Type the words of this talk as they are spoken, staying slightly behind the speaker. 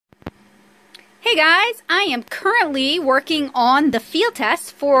Hey guys, I am currently working on the field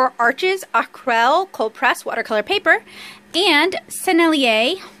test for Arches Aquarelle cold press watercolor paper and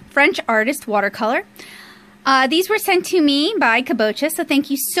Sennelier French artist watercolor. These were sent to me by Kabocha, so thank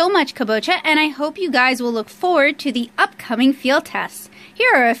you so much, Kabocha, and I hope you guys will look forward to the upcoming field tests.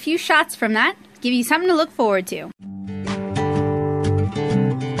 Here are a few shots from that, give you something to look forward to.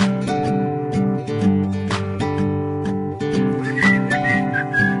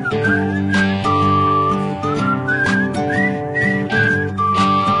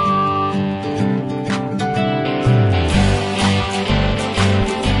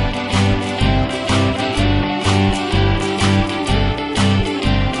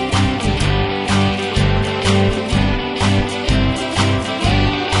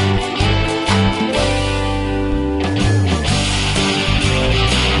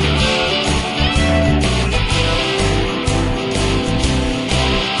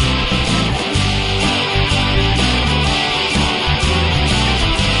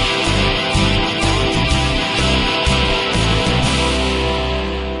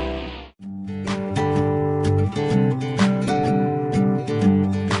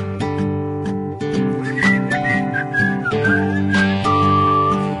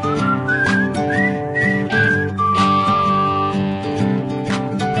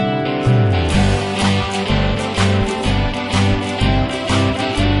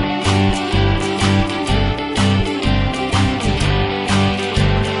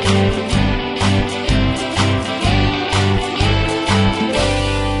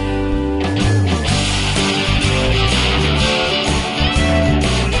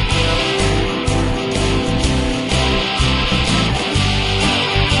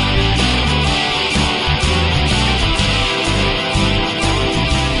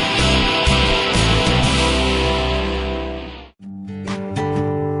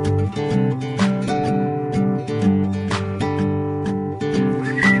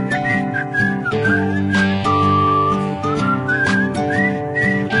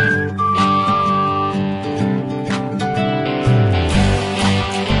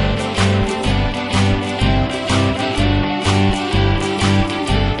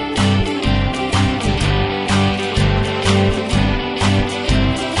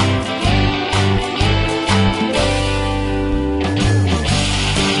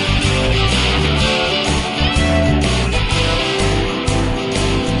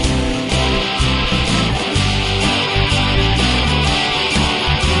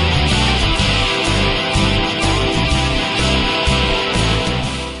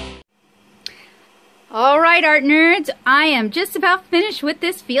 Alright, art nerds, I am just about finished with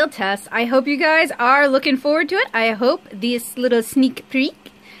this field test. I hope you guys are looking forward to it. I hope this little sneak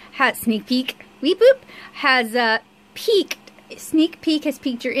peek has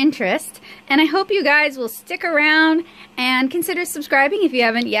piqued your interest, and I hope you guys will stick around and consider subscribing if you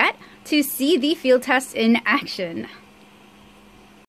haven't yet to see the field test in action.